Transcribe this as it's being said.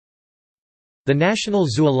The National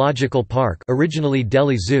Zoological Park, originally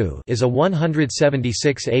Delhi Zoo, is a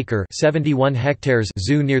 176-acre (71 hectares)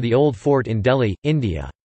 zoo near the Old Fort in Delhi, India.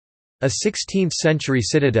 A 16th-century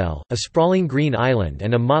citadel, a sprawling green island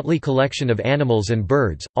and a motley collection of animals and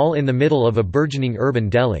birds, all in the middle of a burgeoning urban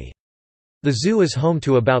Delhi. The zoo is home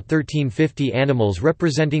to about 1,350 animals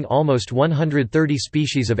representing almost 130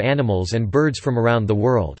 species of animals and birds from around the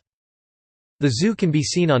world. The zoo can be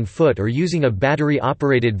seen on foot or using a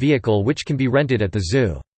battery-operated vehicle which can be rented at the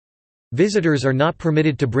zoo. Visitors are not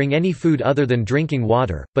permitted to bring any food other than drinking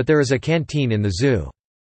water, but there is a canteen in the zoo.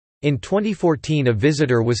 In 2014 a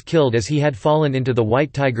visitor was killed as he had fallen into the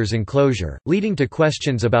white tiger's enclosure, leading to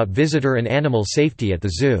questions about visitor and animal safety at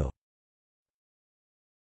the zoo.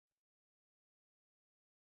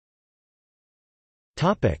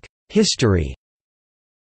 History.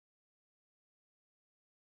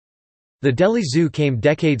 The Delhi Zoo came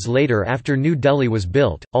decades later after New Delhi was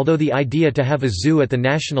built. Although the idea to have a zoo at the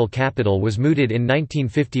national capital was mooted in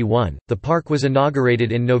 1951, the park was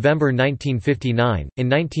inaugurated in November 1959. In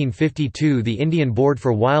 1952, the Indian Board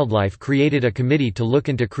for Wildlife created a committee to look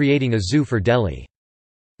into creating a zoo for Delhi.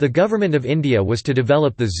 The Government of India was to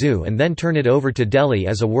develop the zoo and then turn it over to Delhi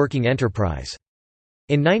as a working enterprise.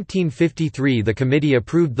 In 1953 the committee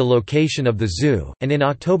approved the location of the zoo, and in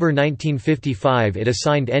October 1955 it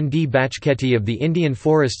assigned N.D. Bachketi of the Indian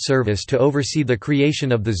Forest Service to oversee the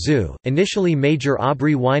creation of the zoo. Initially Major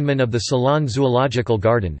Aubrey Weinman of the Ceylon Zoological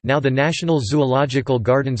Garden, now the National Zoological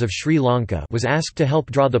Gardens of Sri Lanka, was asked to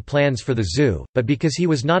help draw the plans for the zoo, but because he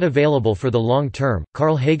was not available for the long term,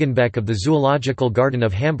 Carl Hagenbeck of the Zoological Garden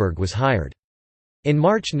of Hamburg was hired. In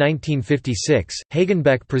March 1956,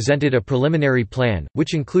 Hagenbeck presented a preliminary plan,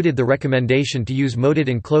 which included the recommendation to use moated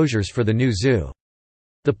enclosures for the new zoo.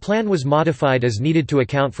 The plan was modified as needed to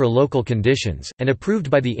account for local conditions, and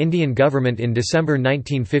approved by the Indian government in December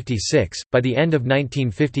 1956. By the end of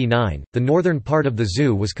 1959, the northern part of the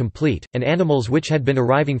zoo was complete, and animals which had been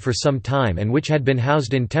arriving for some time and which had been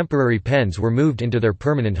housed in temporary pens were moved into their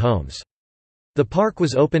permanent homes. The park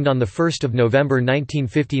was opened on 1 November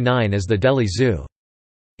 1959 as the Delhi Zoo.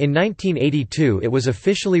 In 1982 it was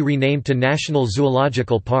officially renamed to National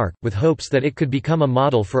Zoological Park, with hopes that it could become a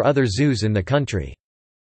model for other zoos in the country.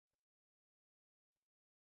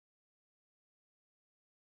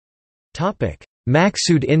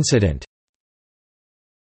 Maqsood incident.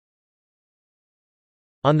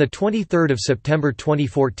 On 23 September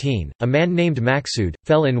 2014, a man named Maqsood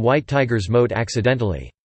fell in White Tiger's moat accidentally.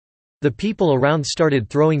 The people around started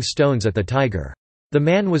throwing stones at the tiger. The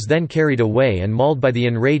man was then carried away and mauled by the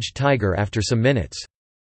enraged tiger after some minutes.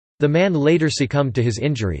 The man later succumbed to his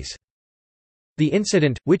injuries. The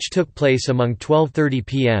incident, which took place among 12:30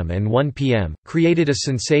 p.m. and 1 p.m., created a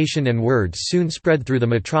sensation and word soon spread through the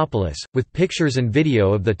metropolis, with pictures and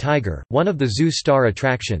video of the tiger, one of the zoo's star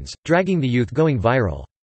attractions, dragging the youth going viral.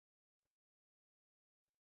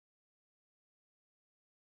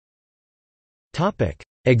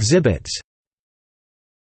 Exhibits.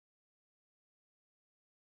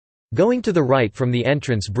 Going to the right from the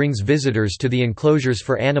entrance brings visitors to the enclosures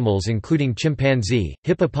for animals including chimpanzee,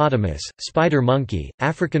 hippopotamus, spider monkey,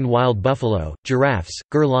 African wild buffalo, giraffes,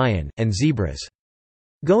 gur lion, and zebras.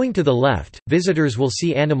 Going to the left, visitors will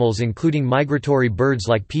see animals including migratory birds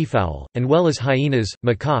like peafowl, and well as hyenas,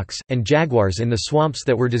 macaques, and jaguars in the swamps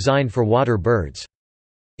that were designed for water birds.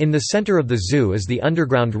 In the center of the zoo is the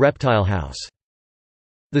underground reptile house.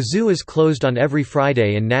 The zoo is closed on every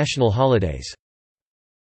Friday and national holidays.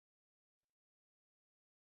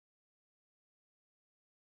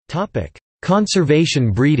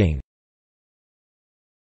 Conservation breeding.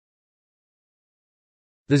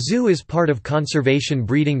 The zoo is part of conservation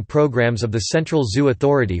breeding programs of the Central Zoo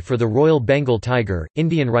Authority for the Royal Bengal tiger,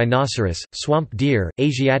 Indian rhinoceros, swamp deer,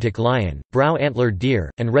 Asiatic lion, brow-antlered deer,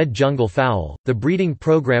 and red jungle fowl. The breeding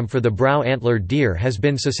program for the brow-antlered deer has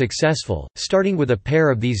been so successful, starting with a pair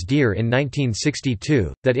of these deer in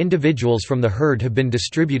 1962, that individuals from the herd have been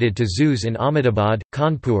distributed to zoos in Ahmedabad,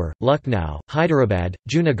 Kanpur, Lucknow, Hyderabad,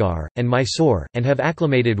 Junagadh, and Mysore, and have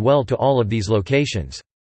acclimated well to all of these locations.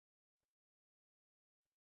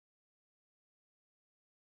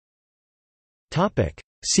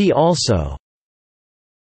 See also: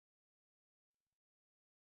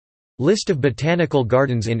 List of botanical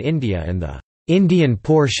gardens in India and the Indian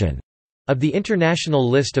portion of the International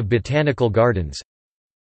List of Botanical Gardens.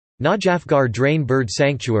 Najafgarh Drain Bird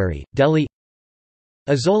Sanctuary, Delhi.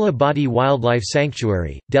 Azola Bhatti Wildlife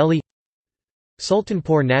Sanctuary, Delhi.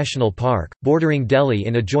 Sultanpur National Park, bordering Delhi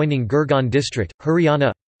in adjoining Gurgaon district,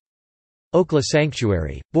 Haryana. Okla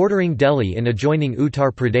Sanctuary, bordering Delhi in adjoining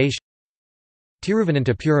Uttar Pradesh.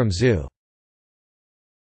 Tiruvananthapuram Zoo